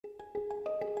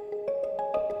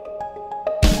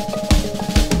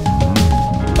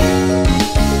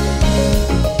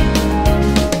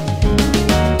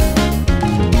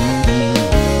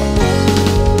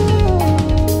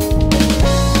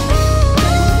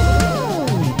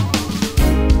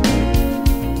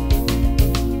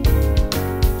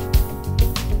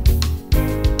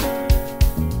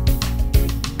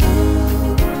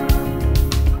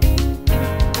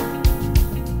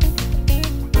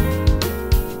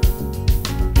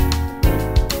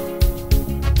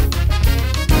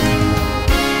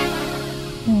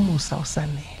umusa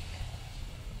usanele.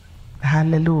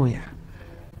 Hallelujah.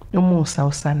 Umusa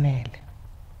usanele.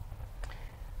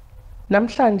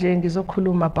 Namhlanje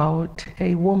ngizokhuluma about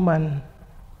a woman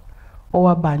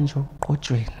owabanjwa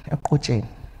eqotsheni.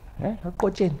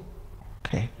 Eqotsheni.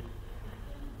 Okay.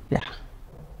 Yeah.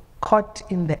 Caught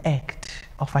in the act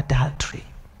of adultery.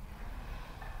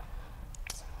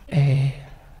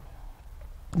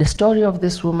 The story of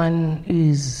this woman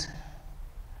is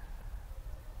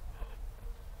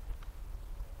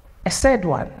a sad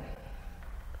one,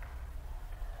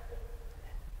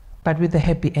 but with a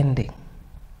happy ending.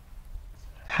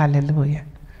 Hallelujah.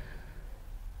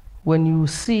 When you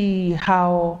see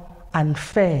how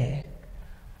unfair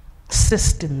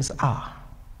systems are,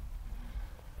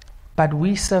 but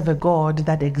we serve a God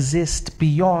that exists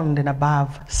beyond and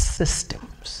above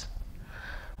systems.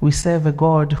 We serve a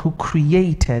God who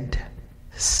created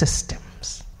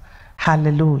systems.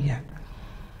 Hallelujah.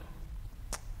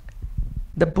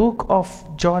 The book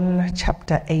of John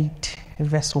chapter 8,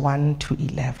 verse 1 to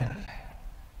 11.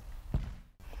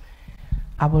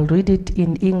 I will read it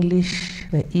in English,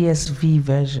 the ESV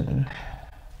version.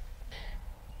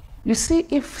 You see,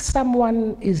 if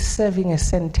someone is serving a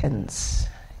sentence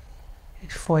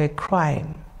for a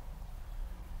crime,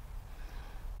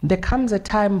 there comes a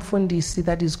time, Fundisi,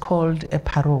 that is called a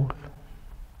parole.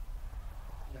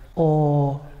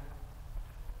 Or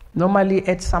normally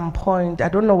at some point, I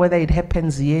don't know whether it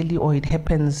happens yearly or it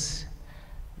happens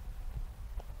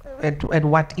at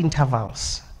what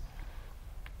intervals.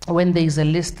 When there is a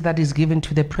list that is given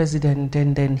to the president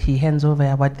and then he hands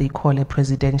over what they call a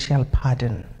presidential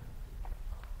pardon.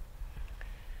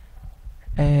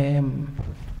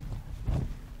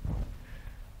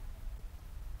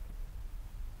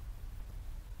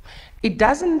 It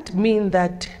doesn't mean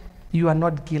that you are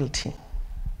not guilty.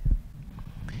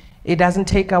 It doesn't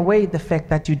take away the fact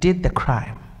that you did the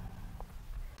crime.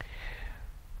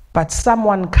 But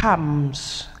someone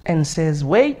comes and says,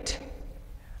 wait,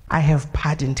 I have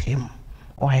pardoned him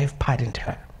or I have pardoned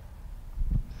her.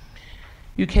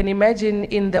 You can imagine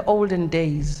in the olden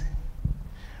days,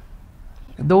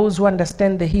 those who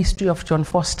understand the history of John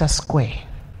Foster Square,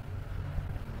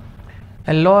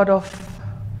 a lot of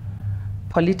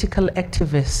political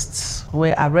activists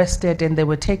were arrested and they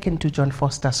were taken to John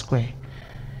Foster Square.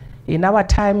 In our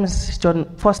times, John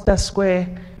Foster Square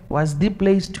was the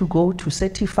place to go to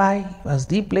certify, was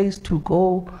the place to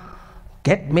go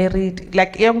get married.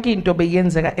 Like yonke into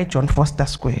beyenzeka at John Foster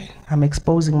Square. I'm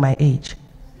exposing my age.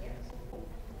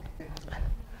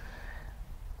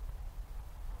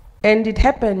 And it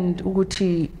happened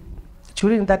ukuthi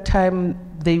during that time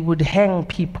they would hang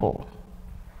people.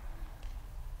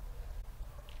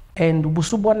 And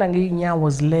busubona ngeinyawo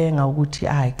zilenga ukuthi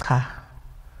ay cha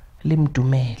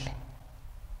limdumele.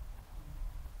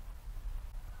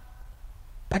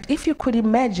 But if you could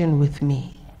imagine with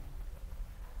me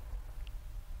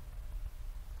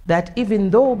that even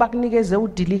though bakunikeze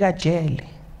udilika jail,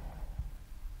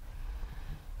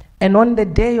 and on the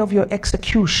day of your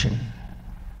execution,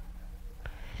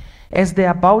 as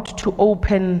they're about to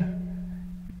open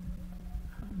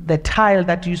the tile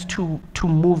that used to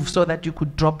move so that you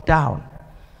could drop down,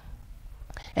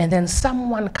 and then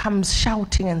someone comes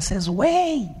shouting and says,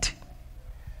 wait,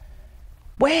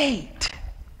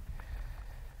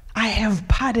 I have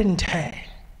pardoned her.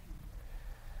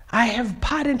 I have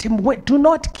pardoned him. Wait, do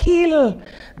not kill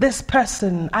this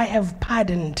person. I have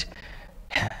pardoned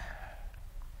her.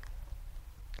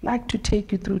 I'd like to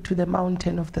take you through to the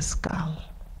mountain of the skull,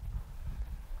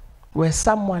 where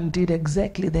someone did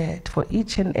exactly that for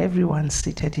each and everyone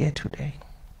seated here today.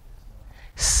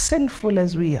 Sinful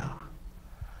as we are,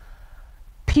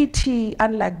 pity,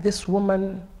 unlike this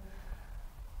woman,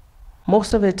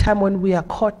 most of the time when we are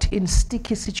caught in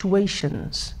sticky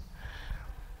situations,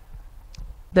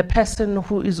 the person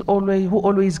who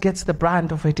always gets the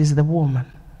brunt of it is the woman.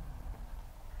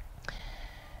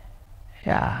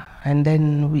 Yeah, and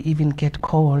then we even get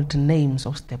called names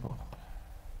of stable.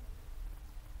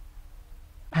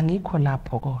 Angikho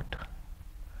lapho kodwa.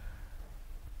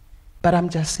 But I'm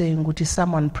just saying ukuthi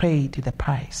someone paid the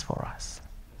price for us.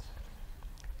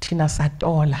 Thina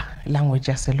satola, language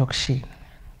yaselokishini.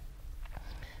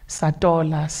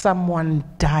 Satola, someone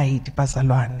died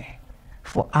bazalwane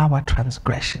for our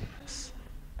transgressions.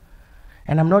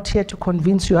 And I'm not here to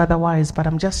convince you otherwise, but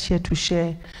I'm just here to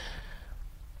share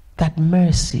that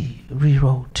mercy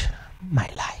rewrote my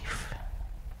life.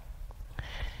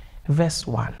 Verse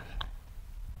 1.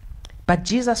 But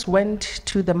Jesus went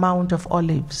to the Mount of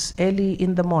Olives. Early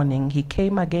in the morning, he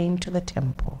came again to the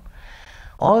temple.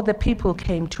 All the people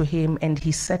came to him, and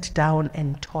he sat down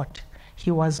and taught.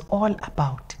 He was all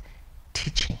about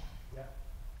teaching.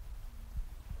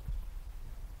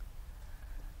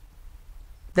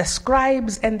 the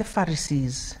scribes and the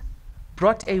Pharisees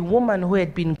brought a woman who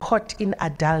had been caught in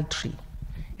adultery,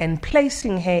 and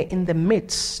placing her in the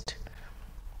midst,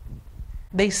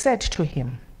 they said to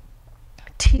him,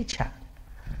 "Teacher,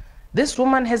 this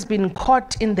woman has been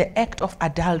caught in the act of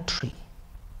adultery.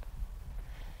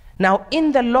 Now,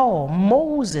 in the law,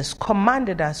 Moses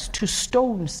commanded us to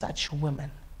stone such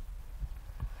women.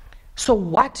 So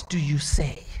what do you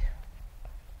say?"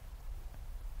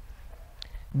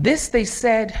 This they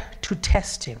said to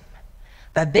test him,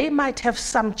 that they might have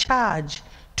some charge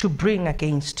to bring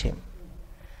against him.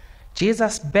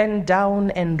 Jesus bent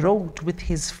down and wrote with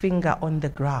his finger on the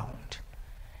ground.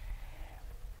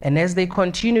 And as they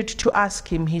continued to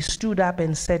ask him, he stood up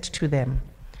and said to them,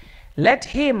 "Let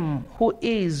him who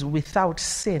is without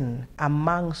sin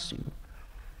amongst you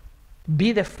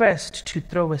be the first to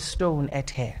throw a stone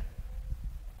at her."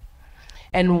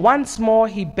 And once more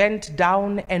he bent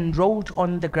down and wrote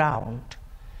on the ground.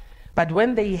 But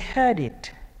when they heard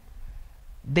it,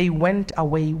 they went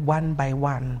away one by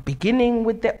one, beginning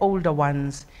with the older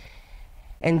ones.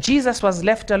 And Jesus was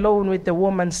left alone with the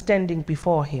woman standing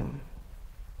before him.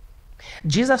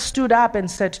 Jesus stood up and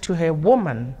said to her,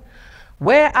 "Woman,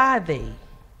 where are they?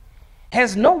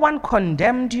 Has no one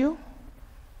condemned you?"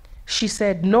 She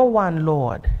said, "No one,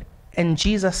 Lord." And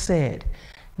Jesus said,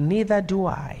 Neither do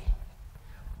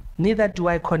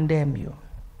I condemn you.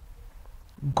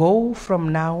 Go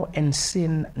from now and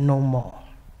sin no more."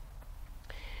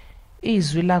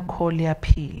 Izwi lakho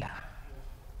liyaphila,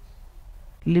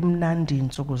 limnandi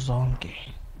insuku zonke.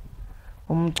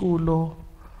 Umculo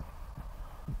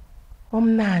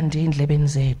omnandi endlebeni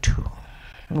zethu,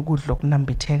 ukudla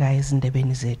okunambitheka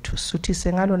ezindebeni zethu.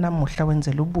 Suthise ngalo namuhla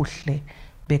wenzela ubuhle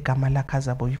begama lakhe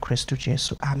azabo uKristu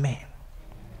Jesu. Amen.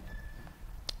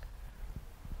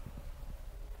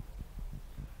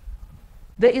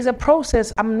 There is a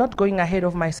process. I'm not going ahead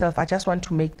of myself. I just want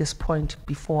to make this point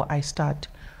before I start.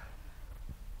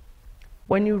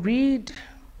 When you read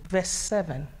verse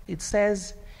 7, it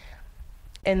says,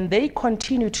 "And they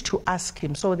continued to ask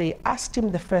him." So they asked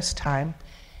him the first time,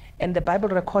 and the Bible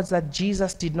records that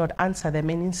Jesus did not answer them,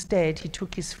 and instead he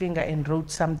took his finger and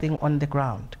wrote something on the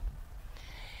ground.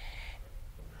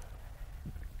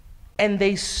 And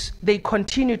they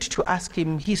continued to ask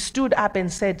him. He stood up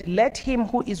and said, "Let him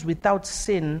who is without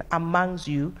sin amongst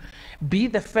you be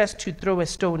the first to throw a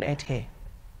stone at her."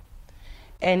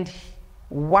 And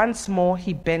once more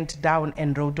he bent down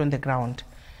and wrote on the ground.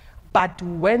 But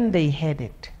when they heard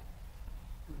it.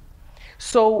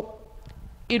 So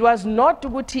it was not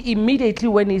immediately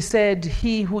when he said,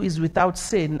 "He who is without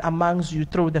sin amongst you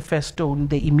throw the first stone,"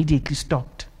 they immediately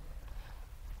stopped.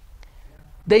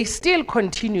 They still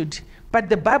continued, but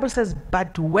the Bible says,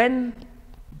 "But when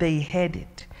they heard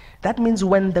it," that means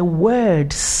when the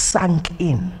word sank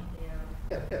in.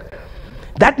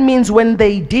 That means when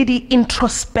they did the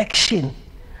introspection.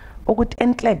 Ukuthi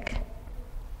enhlek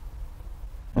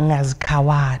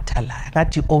ngazikhawatha la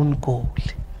ngathi own goal.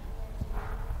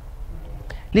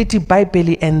 Lithi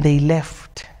Bible, and they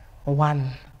left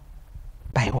one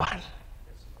by one.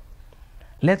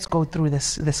 Let's go through the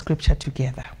scripture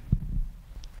together.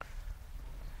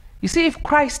 You see, if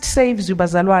Christ saves you,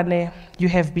 bazalwane, you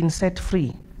have been set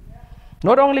free.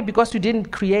 Not only because you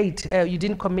didn't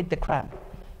commit the crime,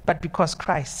 but because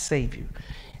Christ saved you.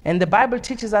 And the Bible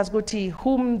teaches us,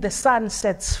 whom the Son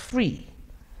sets free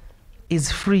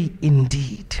is free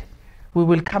indeed. We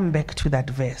will come back to that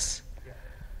verse.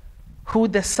 Who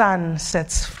the Son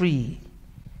sets free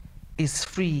is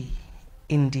free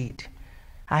indeed.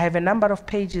 I have a number of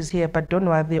pages here, but don't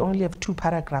worry, they only have 2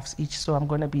 paragraphs each, so I'm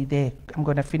going to be there. I'm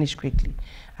going to finish quickly.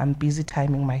 I'm busy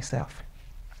timing myself.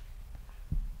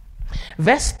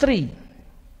 Verse 3.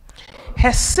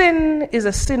 Her sin is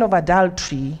a sin of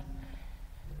adultery,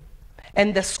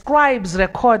 and the scribes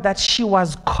record that she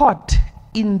was caught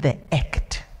in the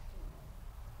act.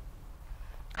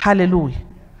 Hallelujah.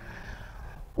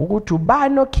 Ukuthi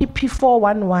ubani okhipha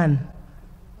 411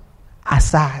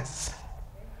 asazi.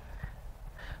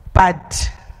 But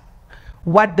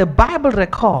what the Bible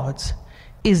records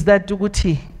is that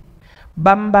ukuthi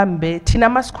bambambe thina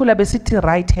masikhula besithi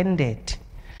right-handed,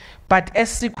 but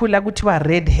esikhula kuthiwa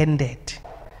red-handed.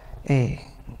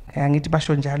 Angithi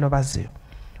basho njalo baziyo.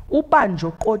 Ubanje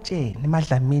oqotsheni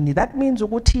emadlamini, that means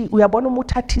ukuthi uyabona uma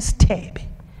uthatha isithebe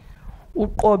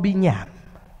uqoba inyama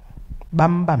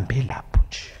bambambe lapho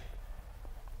nje.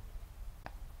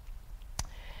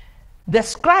 The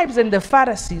scribes and the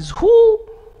Pharisees, who,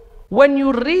 when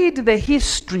you read the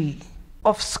history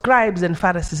of scribes and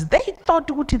Pharisees, they thought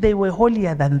ukuthi they were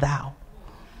holier than thou.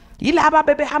 Yilaba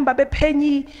bebehamba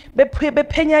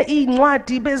bephenya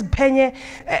incwadi beziphenye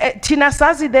thina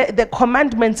sazi the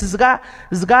commandments zika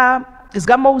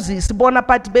Moses bona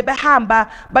but bebehamba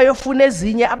bayofuna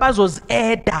ezinye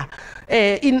abazozieda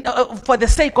for the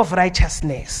sake of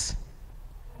righteousness.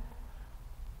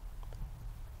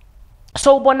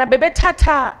 So bona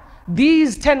bebethatha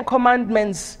these 10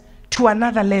 commandments to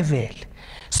another level.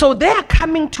 So they are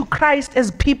coming to Christ as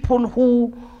people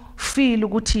who feel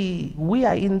ukuthi we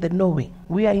are in the knowing.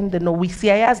 We are in the know. We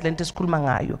siyayazi lento esikhuluma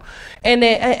ngayo.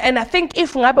 And I think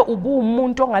if ngabe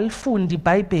umuntu ongalifundi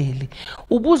iBhayibheli,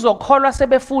 ubuzokholwa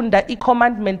sebefunda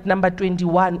commandment number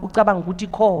 21, ucabanga ukuthi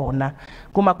khona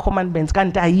kuma commandments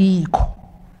kanti ayikho.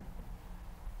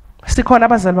 Sikhona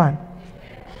abazalwane.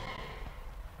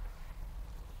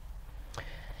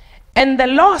 And the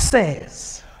law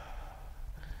says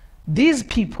these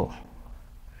people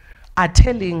are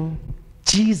telling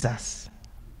Jesus,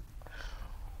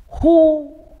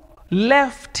 who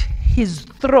left his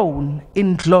throne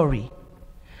in glory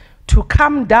to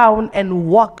come down and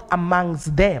walk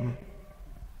amongst them.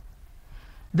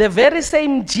 The very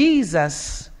same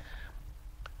Jesus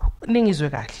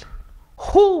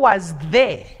who was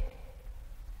there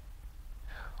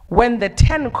when the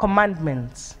 10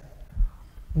 commandments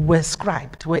were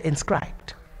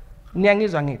inscribed.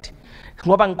 Niyangizwa ngithi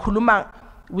ngoba ngikhuluma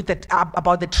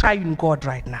about the triune God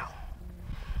right now.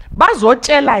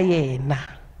 Bazotshela yena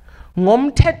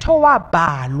ngomthetho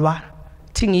wabhalwa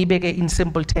thingibeke in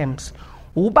simple terms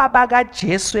ubaba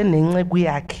kaJesu nenceku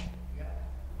yakhe.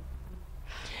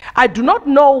 I do not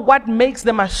know what makes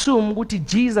them assume ukuthi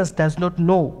Jesus does not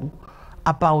know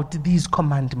about these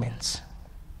commandments.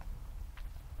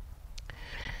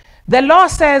 The law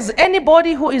says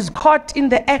anybody who is caught in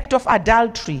the act of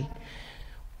adultery,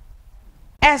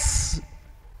 as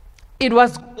it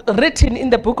was written in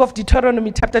the book of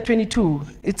Deuteronomy chapter 22,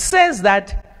 it says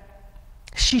that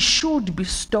she should be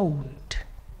stoned.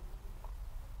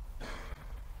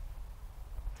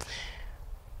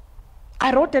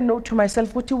 I wrote a note to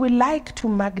myself, but we like to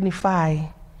magnify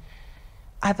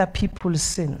other people's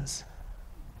sins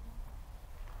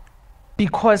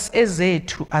because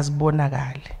ezethu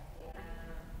azibonakali.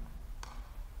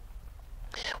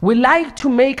 We like to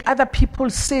make other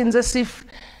people's sins as if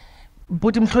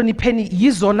but mhlonipheni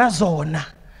yizona zona.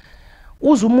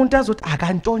 Uze umuntu azothi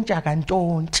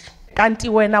akantshontshe kanti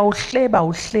wena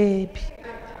uhlebi.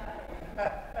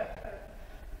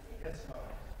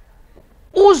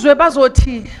 Uzwe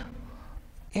bazothi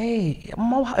hey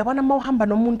yabona mawuhamba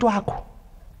nomuntu wakho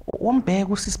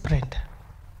wombheka usis Brenda.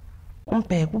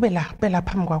 Umbheka ube la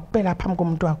phambi kwakho, ube la phambi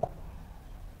komuntu wakho.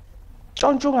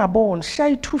 Ntshontshe ungaboni,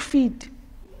 shaya 2 feet.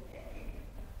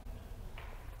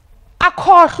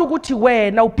 Akhohle ukuthi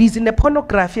wena ubusy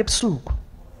nepornography ebusuku.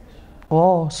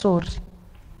 Oh, sorry.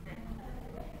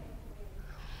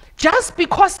 Just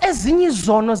because ezinye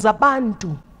izono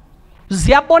zabantu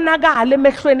ziyabonakala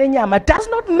emehlweni enyama does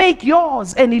not make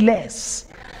yours any less.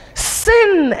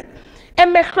 Sin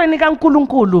emehlweni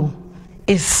kaNkulunkulu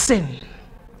is sin.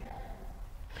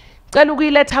 Cela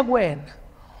ukuyiletha kuwena.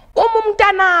 Uma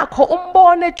umntanakho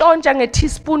umbone etshontsha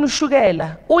nge-teaspoon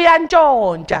ushukela,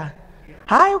 uyantshontsha.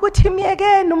 Hayi ukuthi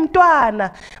imiyekeni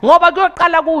umntwana ngoba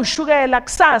kuyoqala kuushukela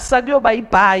kusasa kuyoba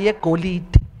ibhayi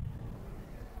egolide.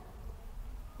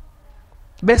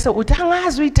 Bese uthi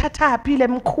angazi uyithathaphi le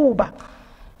mkhuba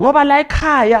ngoba la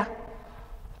ekhaya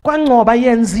kwangcoba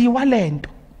yenziwa lento.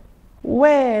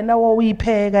 Wena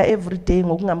woyipheka every day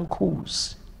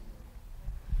ngokungamkhuzi.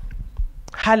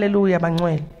 Hallelujah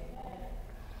bangcwele.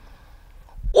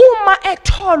 Uma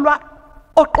etholwa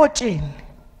oqotsheni,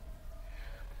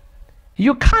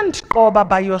 you can't qoba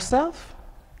by yourself.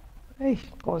 Hey,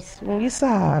 Nkosi,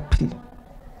 ngisaphi?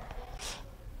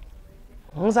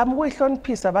 Ngizama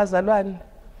ukuyihloniphisa abazalwane.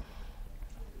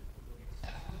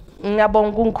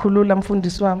 Ngiyabonga ungikhulula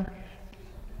mfundisi wami.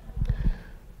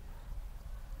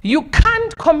 You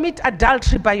can't commit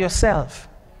adultery by yourself.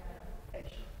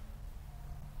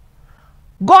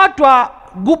 Kodwa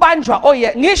kubanjwa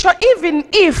oye ngisho even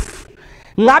if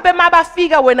ngabe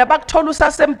mabafika wena bakuthola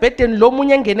usasembedeni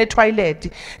lomunye engene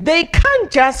etoilet, they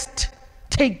can't just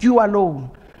take you alone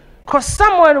because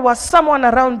someone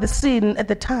around the scene at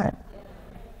the time.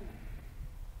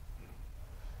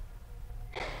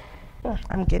 Oh,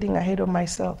 I'm getting ahead of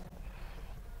myself.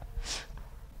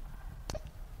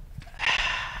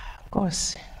 Of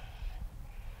course.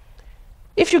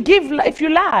 If you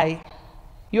lie,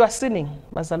 you are sinning,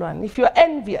 bazalwane. If you're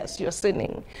envious, you're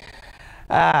sinning.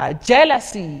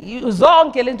 Jealousy,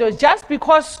 zonke lento, just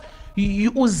because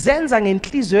uzenza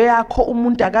ngenhliziyo yakho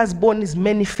umuntu akazibona is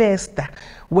manifesta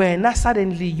wena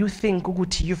suddenly you think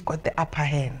ukuthi you've got the upper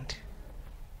hand.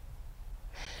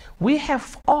 We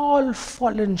have all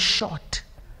fallen short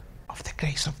of the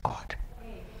grace of God.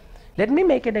 Let me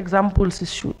make an example,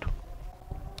 Sis Shudu.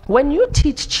 When you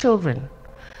teach children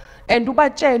and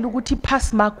ubatshela ukuthi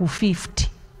pass mark u50,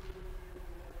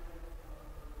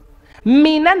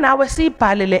 mina nawe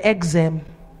siyibhale le exam,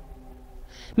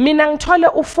 mina ngithole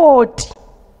u40,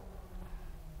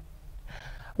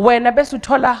 wena bese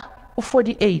uthola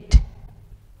u48.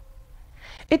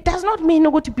 It does not mean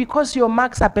ukuthi because your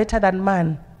marks are better than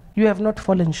mine you have not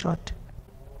fallen short.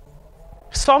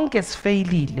 Sonke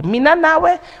sifailile. Mina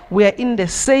nawe we are in the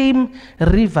same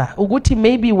river. Ukuthi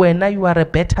maybe wena you are a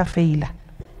better failure.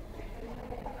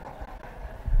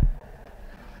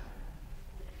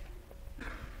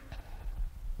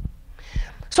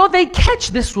 So they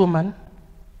catch this woman.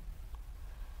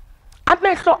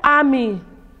 Amehlo ami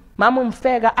mama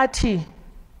umfeka athi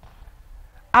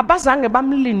abazange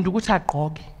bamlinda ukuthi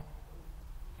agqoke.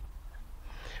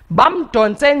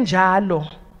 Bamdonse njalo.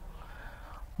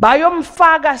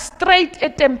 Bayomfaka straight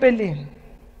etempeleni.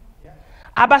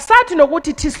 Abasathi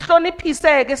nokuthi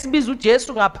thihloniphiseke sibiza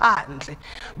uJesu ngaphandle.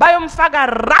 Bayomfaka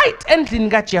right endlini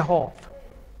kaJehova.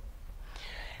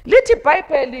 Lithi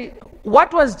iBhayibheli,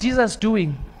 what was Jesus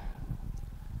doing?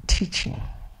 Teaching.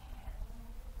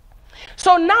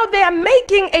 So now they are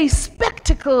making a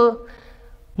spectacle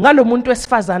ngalo muntu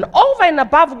wesifazana over and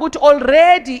above ukuthi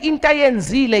already into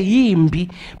ayenzile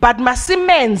yimbi, but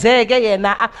masimenzeke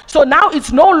yena. So now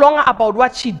it's no longer about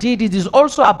what she did, it is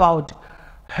also about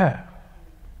her.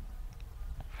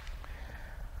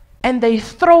 And they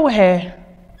throw her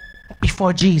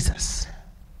before Jesus.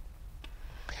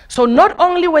 So not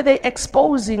only were they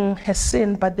exposing her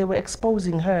sin, but they were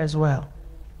exposing her as well.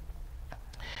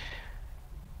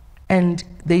 And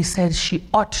they said she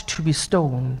ought to be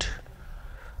stoned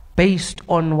based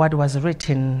on what was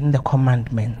written in the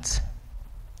commandments.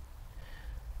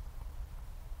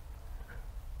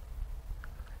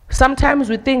 Sometimes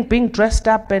we think being dressed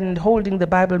up and holding the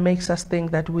Bible makes us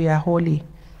think that we are holy.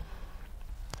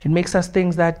 It makes us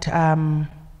think that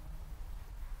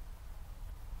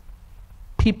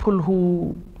people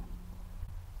who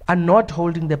are not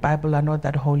holding the Bible are not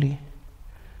that holy.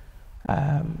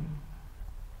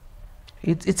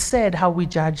 It's sad how we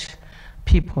judge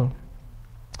people.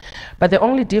 But the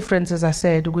only difference, as I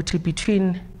said,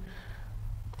 between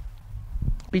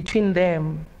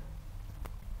them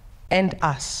and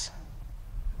us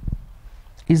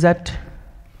is that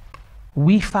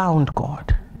we found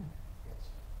God.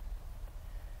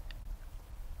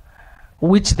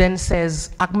 Which then says,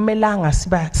 akumelanga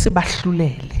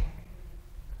sibahlulele.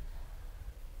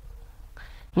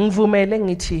 Ngivumele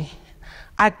ngithi,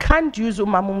 I can't use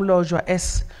umama umlojwa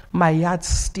as my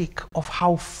yardstick of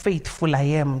how faithful I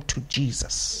am to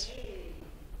Jesus.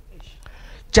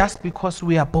 Just because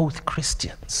we are both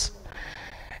Christians.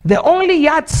 The only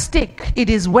yardstick, it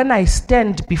is when I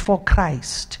stand before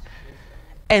Christ.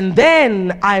 And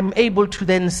then I'm able to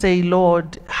then say,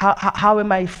 Lord, how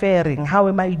am I faring? How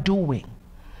am I doing?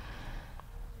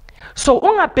 So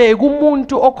ungabheki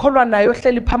umuntu okholwa naye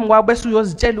ohleli phambi kwakho bese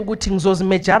uyozitshela ukuthi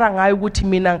ngizozimejara ngayo ukuthi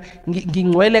mina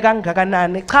ngingcwele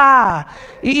kangakanani. Cha,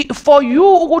 for you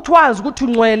ukuthi wazi ukuthi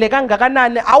ungcwele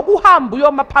kangakanani awukuhamba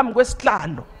uyoma phambi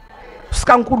kwesihlalo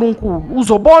sikaNkulunkulu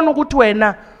uzobona ukuthi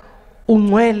wena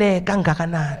ungcwele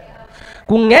kangakanani.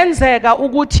 Kungenzeka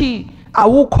ukuthi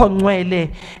awukho ngcwele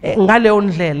ngaleyo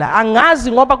ndlela.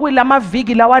 Angazi ngoba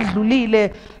kuyilamaviki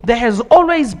lawadlulile, there has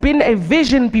always been a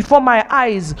vision before my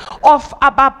eyes of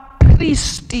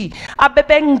abapristi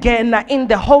abebengena in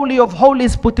the holy of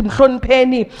holies. But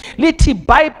mhlonipheni lithi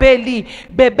iBhayibheli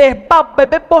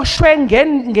bebeboshwe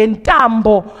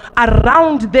ngentambo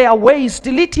around their waist.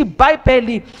 Lithi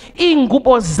iBhayibheli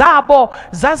ingubo zabo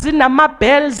zazinama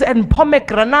bells and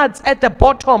pomegranates at the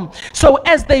bottom. So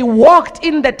as they walked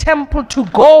in the temple to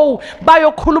go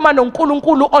bayokhuluma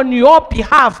noNkulunkulu on your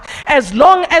behalf, as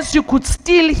long as you could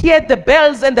still hear the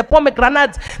bells and the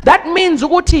pomegranates, that means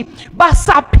ukuthi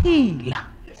basaphila.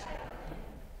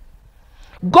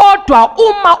 Kodwa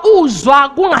uma uzwa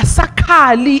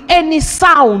kungasakhali any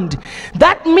sound,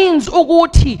 that means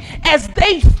ukuthi as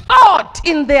they thought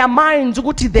in their minds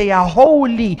ukuthi they are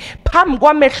holy phambi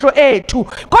kwamehlo ethu,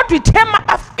 kodwa ithema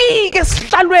bafike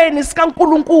esihlalweni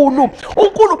sikaNkulunkulu,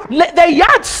 the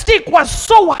yardstick was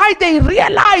so high they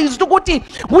realized ukuthi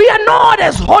we are not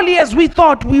as holy as we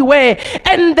thought we were,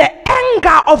 and the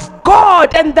anger of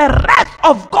God and the wrath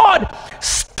of God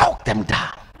struck them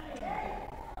down.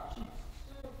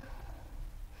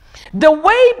 The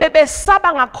way bebe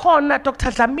saba ngakhona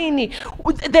Dr. Dlamini,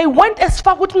 they went as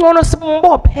far ukuthi ngono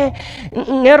simbophe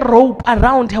ngerope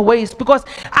around her waist, because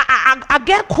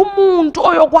akekho umuntu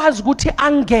oyokwazi ukuthi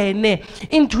angene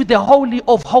into the holy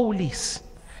of holies.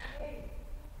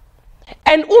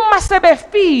 And uma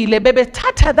sebefile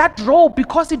bebethatha that rope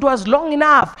because it was long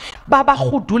enough, baba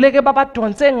khuduleke baba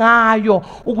donse ngayo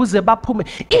ukuze baphume.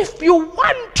 If you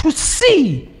want to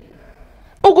see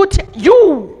ukuthi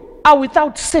you are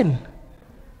without sin,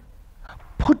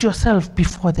 put yourself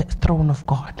before the throne of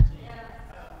God.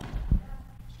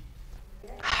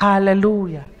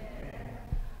 Hallelujah.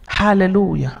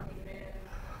 Hallelujah.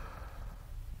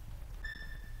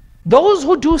 Those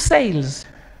who do sales,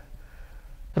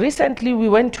 recently we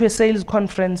went to a sales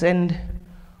conference and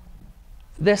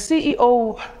the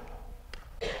CEO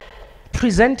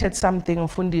presented something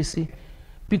Mfundisi,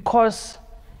 because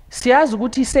siyazi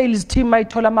ukuthi sales team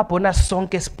mayithola amabonus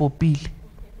sonke sibhobhile.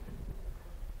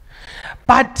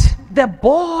 But the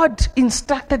board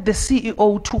instructed the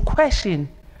CEO to question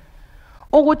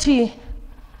ukuthi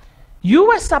you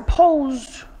were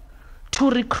supposed to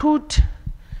recruit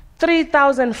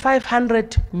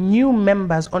 3,500 new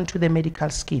members onto the medical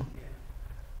scheme.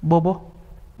 Bobo,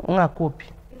 ungakopi.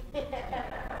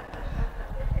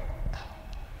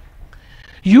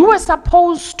 You were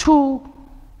supposed to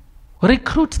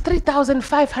recruit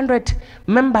 3,500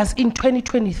 members in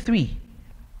 2023.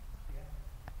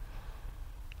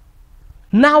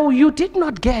 Now you did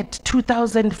not get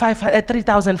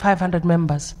 3,500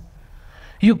 members.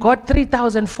 You got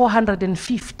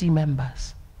 3,450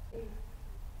 members.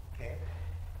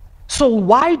 So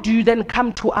why do you then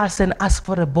come to us and ask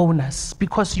for a bonus?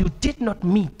 Because you did not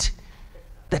meet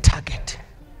the target.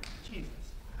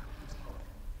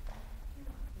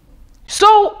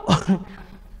 So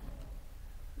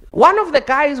one of the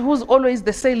guys who's always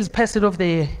the salesperson of the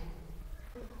year,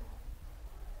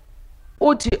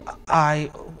 uthi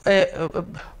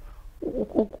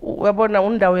uyabona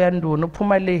undawo yanduna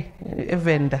uphuma le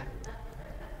evenda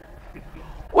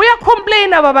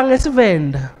uyacomplaina baba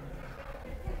ngesivenda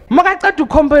makaqeda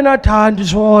ucomplain athandi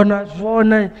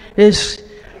zwona yes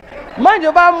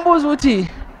manje bambuza uthi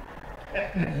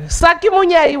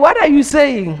Sakimunyayi, what are you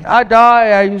saying?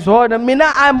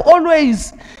 Mina, I'm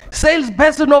always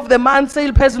salesperson of the month,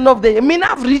 salesperson of the year. Mina,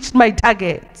 I've reached my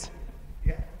target.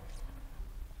 Yeah.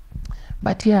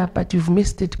 But you've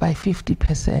missed it by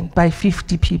 50%, by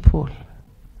 50 people.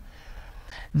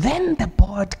 Then the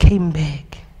board came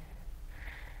back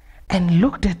and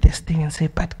looked at this thing and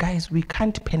said, but guys, we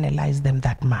can't penalize them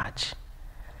that much.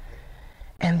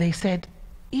 And they said,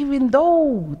 even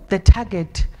though the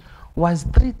target was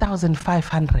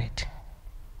 3,500,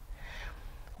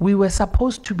 we were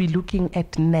supposed to be looking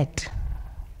at net,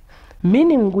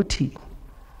 meaning Guti,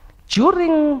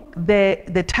 during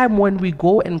the time when we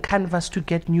go and canvass to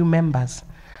get new members,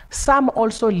 some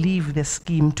also leave the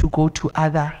scheme to go to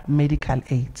other medical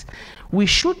aids. We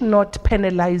should not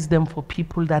penalize them for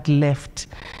people that left.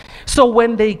 So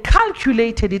when they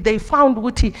calculated it, they found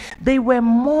Guti, they were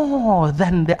more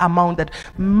than the amount that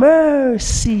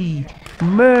mercy.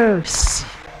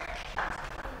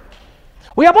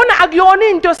 Uyabona akuyona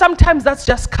into sometimes that's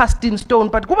just cast in stone,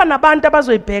 but kuba nabantu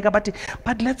abazoyibheka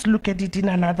but let's look at it in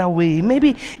another way.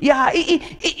 Maybe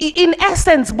in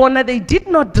essence bona they did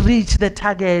not reach the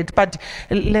target, but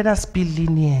let us be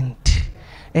lenient.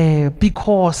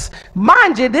 Because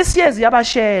manje this year's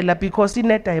yabashela because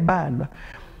ineta ibalwa.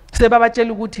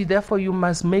 Sebabatshela ukuthi therefore you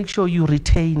must make sure you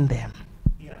retain them.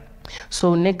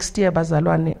 So next year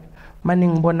bazalwane manje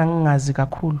ngibona ngingazi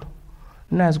kakhulu.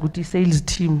 Nazi ukuthi sales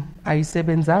team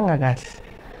ayisebenzanga kahle.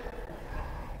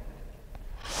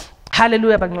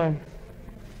 Hallelujah bangcwele.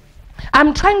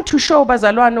 I'm trying to show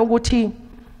bazalwane ukuthi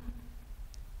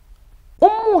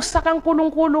umusa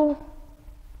kaNkulunkulu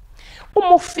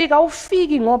uma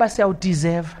ufiki ngoba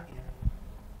siyawudeserve.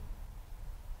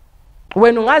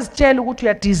 Wena ungazitshela ukuthi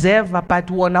uyadeserve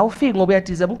but wona ufiki ngoba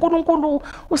uyadeserve. uNkulunkulu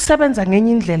usebenza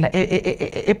ngenye indlela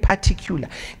particular.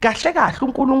 Kahle kahle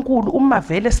uNkulunkulu uma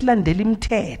vele silandela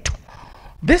imithetho.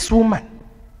 This woman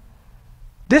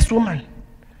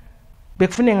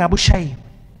bekufune ngabe ushayiwe.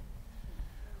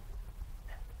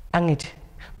 Angithi.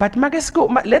 But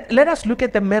let us look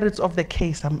at the merits of the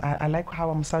case. I like how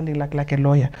I'm sounding like a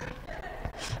lawyer.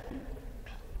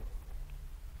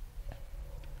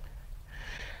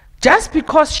 Just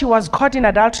because she was caught in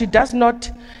adultery does not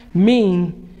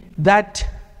mean that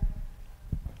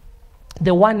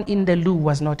the one in the loo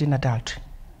was not in adultery.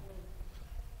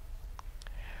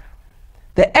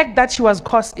 The act that she was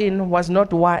caught in was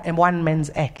not one man's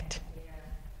act.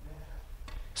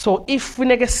 So if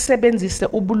funeke sisebenzise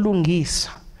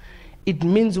ubulungiswa it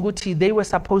means ukuthi they were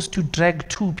supposed to drag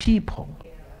 2 people,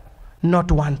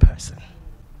 not 1 person.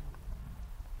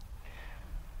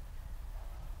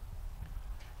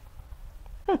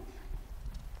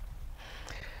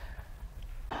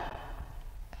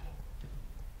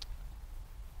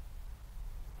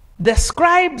 The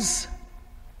scribes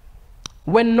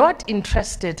were not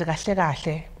interested,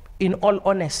 in all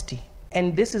honesty,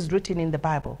 and this is written in the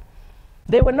Bible.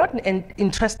 They were not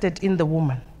interested in the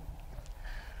woman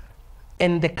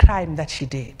and the crime that she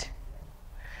did.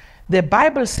 The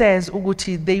Bible says,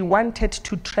 Uguti, they wanted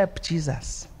to trap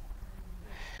Jesus.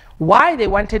 Why they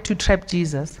wanted to trap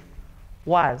Jesus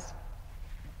was,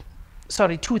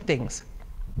 2 things.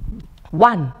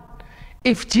 1,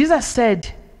 if Jesus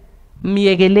said,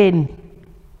 Miegeleni,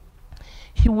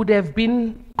 he would have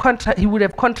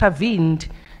contravened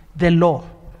the law,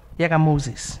 Yaga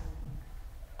Moses.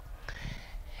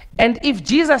 And if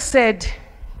Jesus said,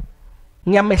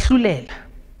 Nyamehlulela,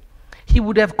 he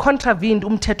would have contravened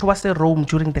umthetho wase Rome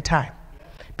during the time,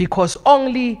 because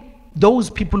only those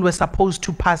people were supposed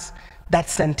to pass that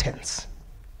sentence.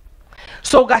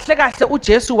 So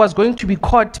uJesu was going to be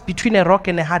caught between a rock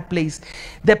and a hard place.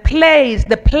 The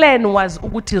plan was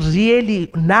ukuthi really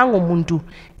nango umuntu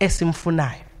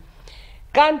esimfunayo.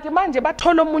 Kanti manje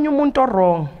bathola omunye umuntu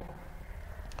wrong.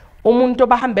 Umuntu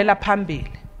bahambela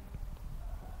phambili.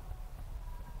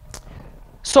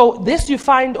 So this you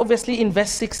find obviously in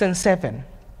verse 6 and 7.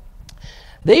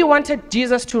 They wanted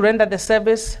Jesus to render the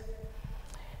service.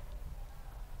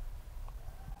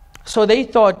 So they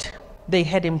thought they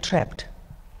had him trapped.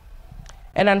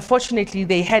 And unfortunately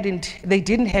they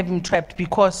didn't have him trapped,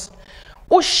 because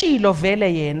Sheila vele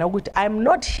yena, I'm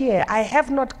not here, I have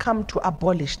not come to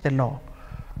abolish the law,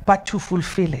 but to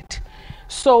fulfill it.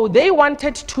 So they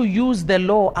wanted to use the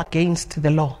law against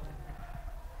the law.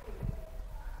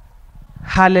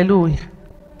 Hallelujah.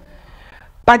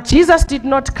 But Jesus did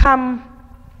not come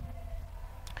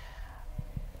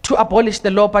to abolish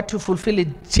the law, but to fulfill it.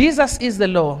 Jesus is the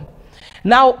law.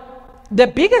 Now, the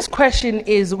biggest question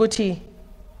is, ukuthi,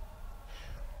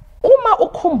 uma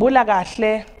ukhumbula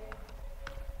kahle,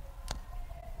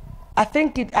 I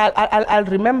think I'll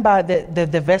remember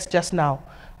the verse just now.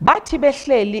 Bathi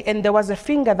behleli, and there was a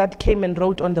finger that came and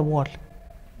wrote on the wall.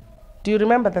 Do you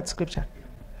remember that scripture?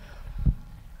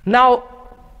 Now,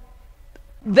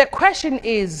 the question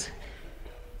is,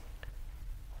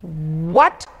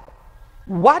 what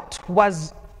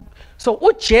was, so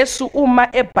uJesu uma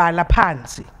ebhala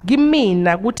phansi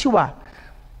kimina kuthiwa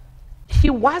he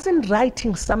wasn't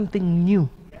writing something new.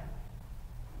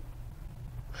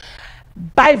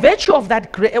 By virtue of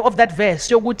that verse,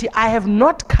 yokuthi I have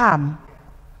not come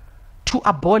to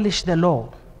abolish the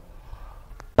law,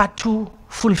 but to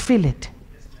fulfill it.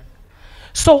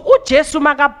 So uJesu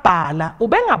makabhala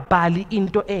ubengabhali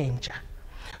into entsha.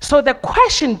 So the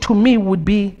question to me would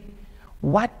be,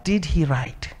 what did he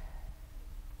write?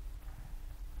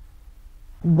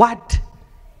 What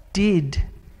did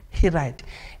he write?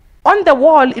 On the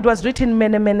wall it was written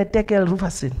mene mene tekel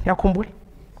rufasin. Yakhumbula?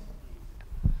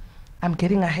 I'm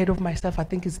getting ahead of myself. I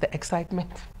think it's the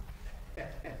excitement.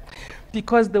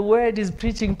 Because the word is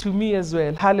preaching to me as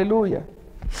well. Hallelujah.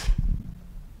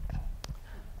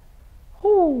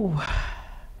 Ooh.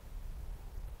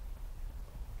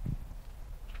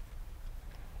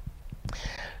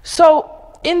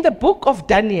 So in the book of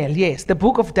Daniel, yes, the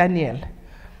book of Daniel,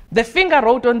 the finger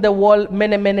wrote on the wall,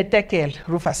 mene mene tekel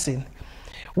rufasin,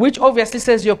 which obviously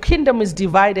says your kingdom is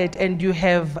divided and you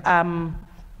have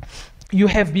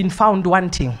been found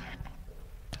wanting.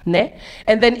 Ne?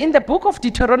 And then in the book of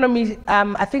Deuteronomy,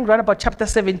 I think around about chapter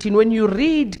 17, when you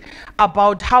read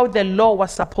about how the law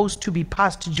was supposed to be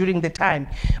passed during the time,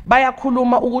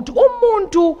 bayakhuluma ukuthi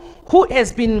umuntu who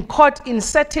has been caught in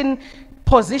certain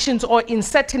positions or in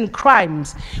certain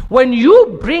crimes, when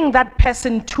you bring that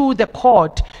person to the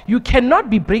court, you cannot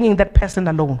be bringing that person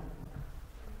alone.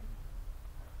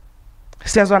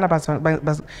 So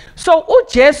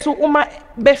uJesu uma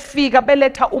befika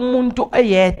beletha umuntu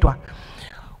oyedwa,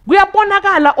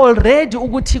 kuyabonakala already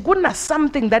ukuthi kuna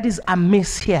something that is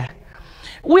amiss here.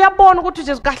 Uyabona ukuthi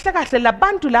just kahle kahle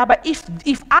labantu laba,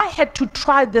 if I had to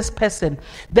try this person,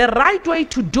 the right way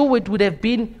to do it would have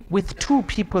been with 2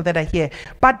 people that are here.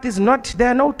 But there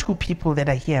are no 2 people that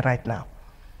are here right now.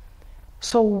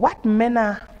 So what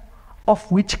manner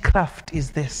of witchcraft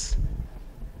is this?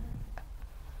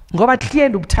 Ngoba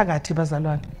clearly ubuthakathi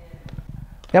bazalwane.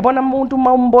 Yabona umuntu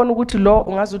uma umbona ukuthi lo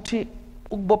ungazuthi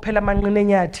ukubophela amanqine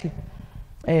enyathi,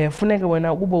 funeke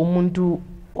wena kube umuntu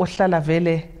ohlala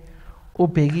vele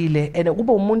ubhekile, and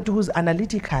kube umuntu who's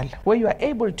analytical, where you are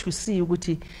able to see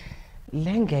ukuthi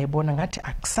le ngiyayibona ngathi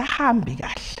akusahambi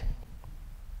kahle.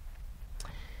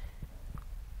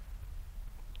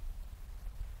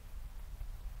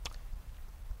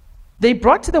 They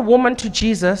brought the woman to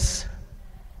Jesus,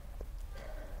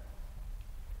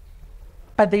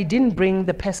 but they didn't bring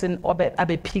the person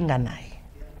abe phinga naye.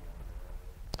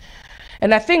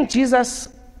 And I think Jesus,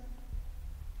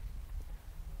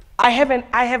 I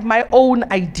have my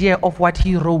own idea of what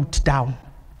he wrote down.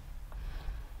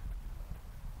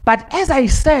 But as I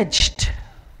searched,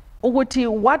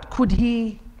 what could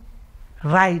he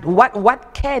write?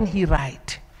 What can he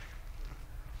write?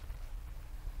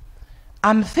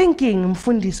 I'm thinking,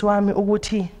 mfundisi wami,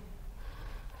 ukuthi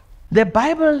the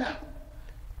Bible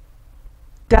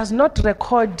does not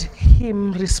record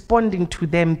him responding to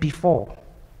them before.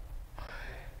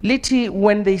 Literally,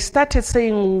 when they started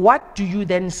saying, what do you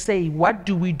then say? What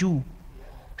do we do?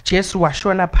 Jesu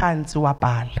washona phansi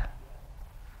wabhala.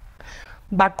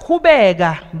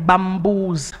 Baqhubeka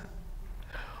bambuza.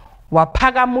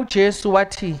 Waphakama uJesu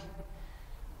wathi,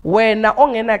 wena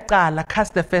ongenacala,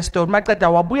 cast the first stone. Maqeda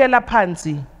wabuyela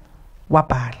phansi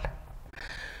wabhala.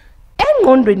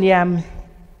 Engqondweni yami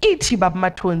ithi baba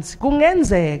Mathonsi,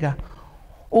 kungenzeka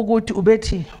ukuthi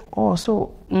ubethi, oh,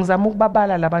 so ngizama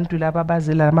ukubabala labantu laba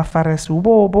bazela amaFarisi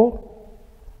ubobo,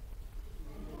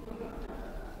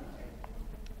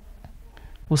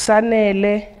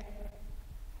 usanele,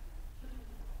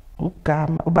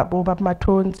 ugama ubaba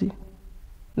Mathonsi,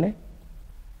 ne?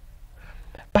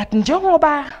 But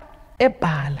njengoba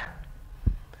ebhala,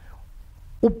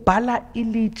 ubhala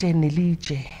ilitshe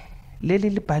nelitshe, leli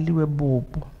libhaliwe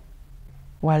bobo,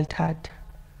 walithatha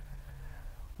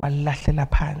walahlela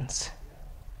phansi,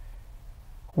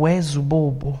 weza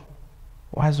ubobo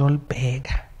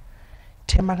wazolibheka,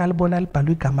 thema kalibona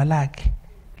libhalwe igama lakhe,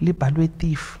 libhalwe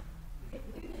thief.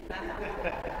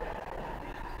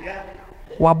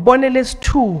 Wabona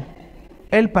lesi2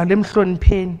 elibhalwe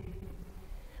emhlonipheni,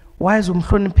 wazi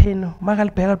umhlonipheni,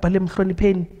 makalibheka libhalwe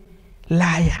emhlonipheni,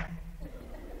 laya.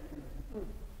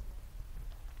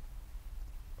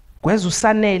 Kweza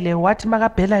usanele wathi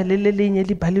makabhela leli linye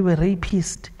libhaliwe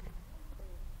rapist.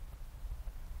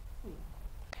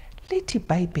 Lithi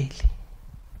iBhayibheli,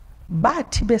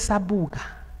 bathi besabuka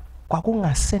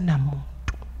kwakungasena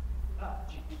muntu.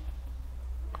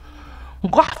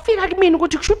 Ngwafika kimi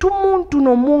ukuthi kushuthi umuntu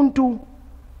nomuntu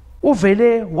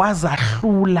uvele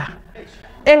wazahlula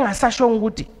engasasho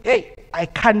ukuthi hey, I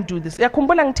can't do this.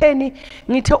 Yakhumbula ngitheni,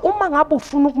 ngithe uma ngabe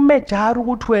ufuna ukumejara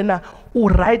ukuthi wena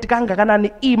uright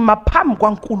kangakanani, ima phambi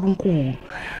kwaNkulunkulu.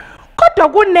 Kodwa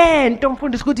kunento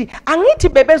mfundisi ukuthi angithi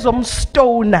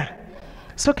bebezomstona.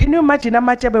 So can you imagine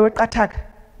amatshe beweqathaka,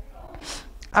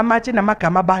 amatshe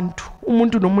namagama abantu,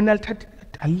 umuntu nomuntu alithatha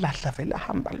alilahla vele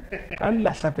hamba,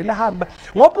 alilahla vele hamba,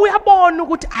 ngoba uyabona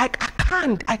ukuthi I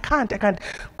can't.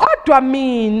 Kodwa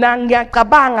mina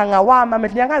ngiyacabanga ngawami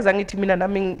amehlo, ngiyangaza ngithi mina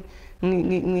nami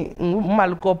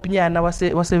ngumalikophi nyana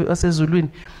wasezulwini.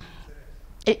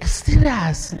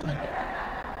 Serious.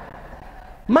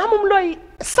 Mama umloyi,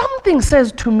 something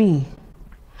says to me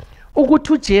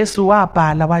ukuthi uJesu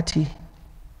wabhala wathi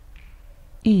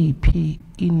iphi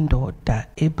indoda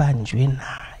ebanjwe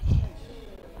naye.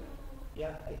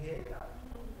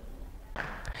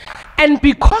 And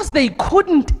because they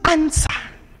couldn't answer,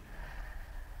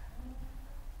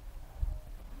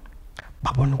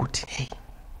 babona ukuthi hey,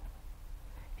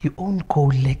 you own goal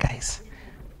le guys,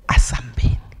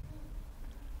 asambeni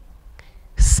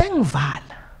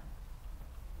sengivala.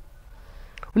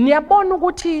 Niyabona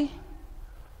ukuthi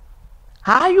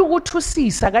hayi ukuthi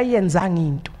usisa kayenzanga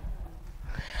into,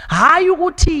 hayi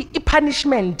ukuthi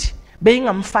ipunishment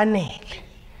beyingamfanele,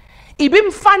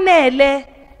 ibimfanele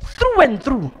through and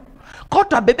through,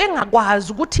 kodwa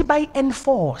bebengakwazi ukuthi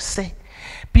bayi-enforce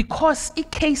because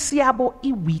i-case yabo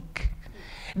i-weak.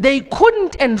 They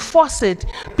couldn't enforce it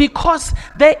because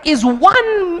there is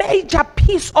one major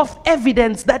piece of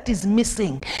evidence that is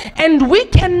missing, and we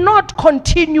cannot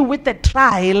continue with the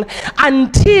trial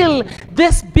until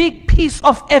this big piece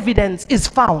of evidence is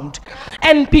found.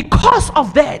 And because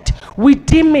of that, we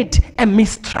deem it a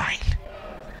mistrial.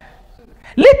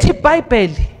 Lithi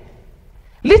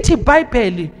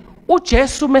iBhayibheli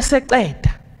uJesu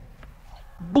meseqeda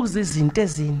buza izinto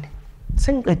ezine.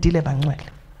 Sengiqedile bangcwele.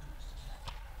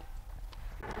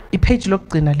 Ipage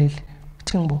lokugcina leli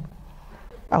uthi ngibo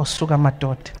awusuka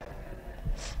madoda.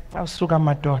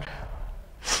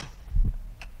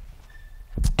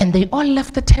 And they all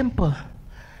left the temple.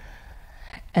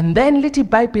 And then lithi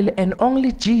iBhayibheli, and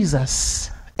only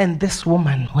Jesus and this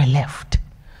woman were left.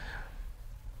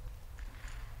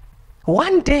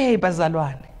 One day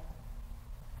bazalwane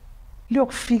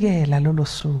liyokufikela lolo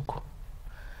suku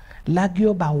la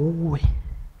kuyoba uwe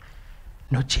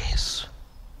noJesu.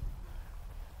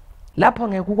 Lapho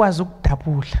ngeke ukwazi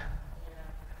ukudabula,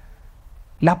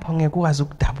 lapho ngekwazi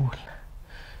ukudabula.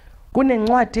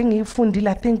 Kunencwadi engiyifundile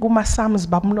I think kuma Psalms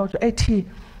babumlotho ethi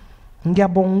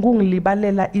ngiyabonga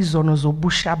ukungilibalela izono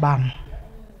zobusha bami.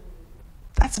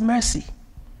 That's mercy.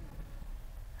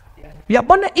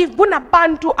 Uyabona if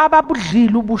kunabantu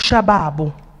ababudlila ubusha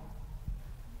babo.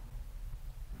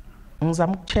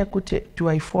 Ngizama ukucheck ukuthi do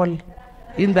I fall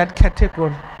in that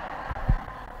category?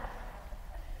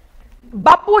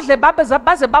 Babudle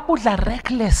baze babudla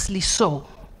recklessly so.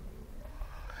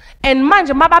 And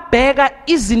manje mababheka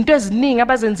izinto eziningi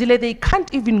abazenzile, they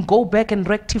can't even go back and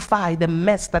rectify the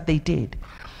mess that they did.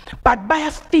 But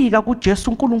bayafika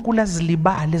kuJesu uNkulunkulu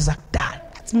azilibale zakudala.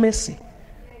 It's mercy.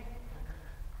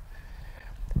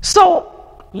 So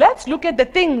let's look at the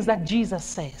things that Jesus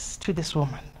says to this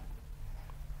woman.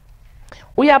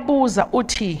 Uyabuza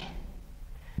uthi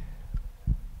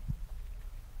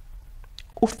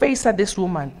ufaced this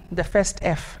woman, the first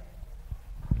F.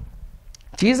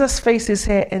 Jesus faces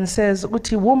her and says,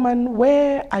 uthi, woman,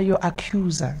 where are your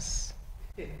accusers?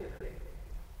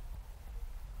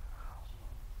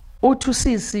 Uthi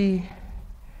sisi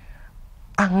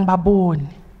angibaboni.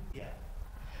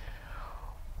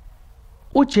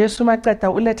 uJesu maqeda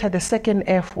uletha the second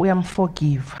F,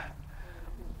 uyamforgive.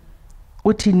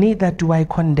 Uthi, neither do I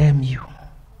condemn you.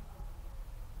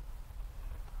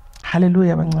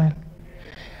 Hallelujah bancane.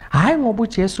 Hayi ngoba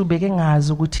uJesu beke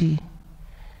ngazi ukuthi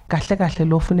kahle kahle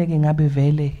lo funeke ngabe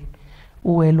vele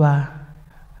uwelwa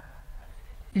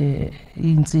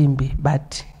insimbi,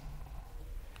 but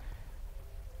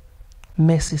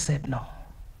mercy said no.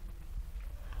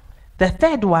 The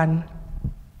third one,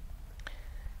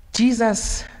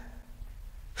 Jesus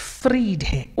freed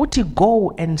her. Uti,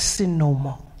 go and sin no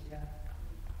more.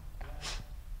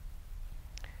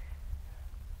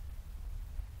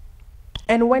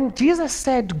 And when Jesus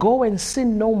said, go and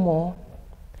sin no more,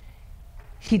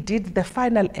 he did the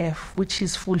final F, which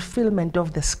is fulfillment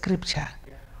of the scripture.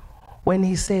 When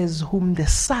he says, whom the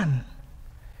Son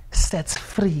sets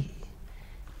free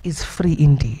is free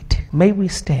indeed. May we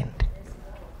stand.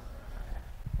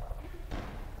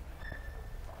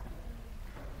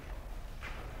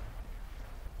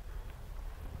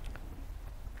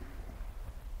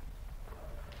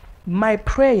 My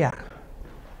prayer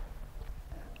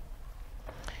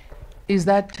is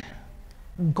that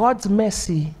God's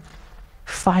mercy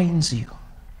finds you.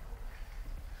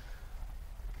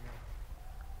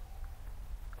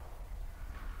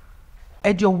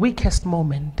 At your weakest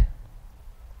moment,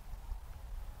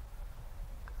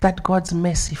 that God's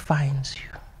mercy finds you.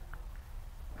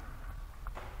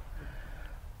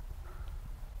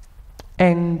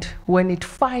 And when it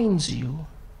finds you,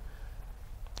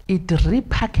 it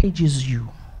repackages you.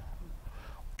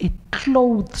 It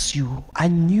clothes you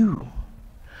anew.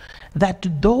 That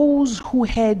those who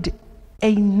had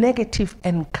a negative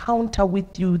encounter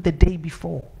with you the day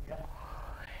before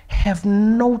have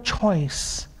no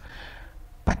choice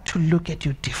but to look at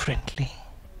you differently.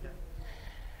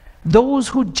 Those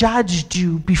who judged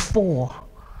you before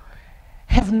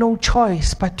have no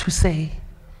choice but to say,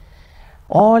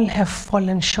 all have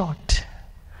fallen short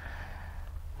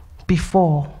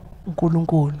before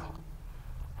uNkulunkulu,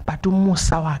 but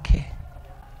umusa wakhe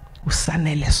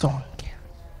usanele sonke.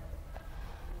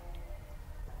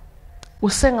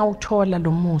 Usengawuthola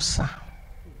lo musa,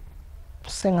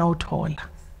 usengawuthola.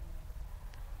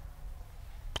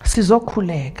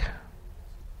 Sizokhuleka.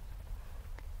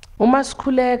 Uma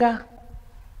sikhuleka,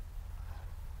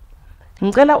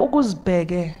 ngicela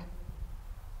ukuzibheke,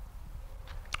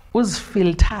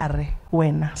 uzifiltare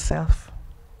wena self.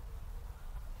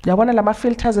 Yabona lama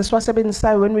filters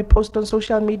esiwasebenzisayo when we post on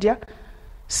social media,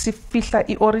 sifihla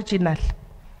i-original,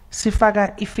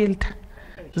 sifaka i-filter.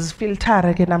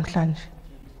 Zifiltare ke namhlanje.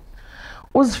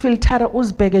 Uzifiltare,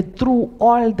 uzibheke through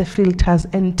all the filters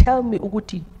and tell me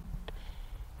ukuthi,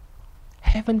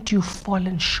 haven't you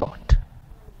fallen short?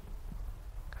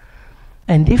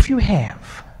 And if you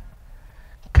have,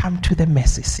 come to the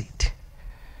mercy seat.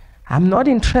 I'm not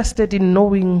interested in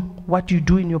knowing what you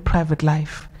do in your private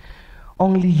life.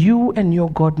 Only you and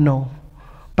your God know.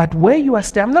 But where you are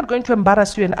staying, I'm not going to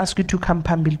embarrass you and ask you to come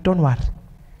phambili, don't worry.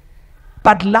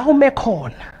 But la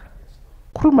umekhona,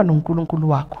 khuluma noNkulunkulu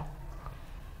wakho.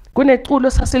 Kuneculo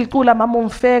sasilcula mama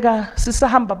umfeka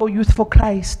sisahamba bo Youth for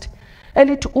Christ.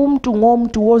 Elithi umuntu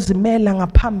ngomuntu wozimela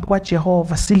ngaphambi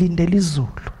kwaJehova silindele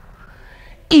izulu.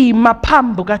 Ima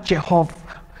phambi kaJehova.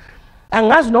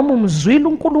 Angazi noma umzwile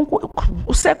uNkulunkulu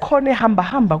usekhona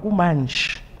ehamba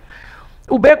kumanje.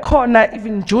 Ubekhona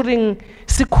even during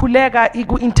sikhuleka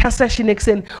ku intercession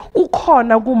ekseni,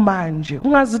 ukhona kumanje.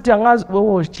 Ungazithi angazi,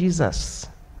 oh Jesus.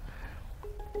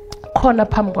 Khona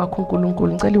phambi kwakho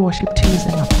uNkulunkulu, ngicela iworship team ize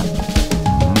ngapha.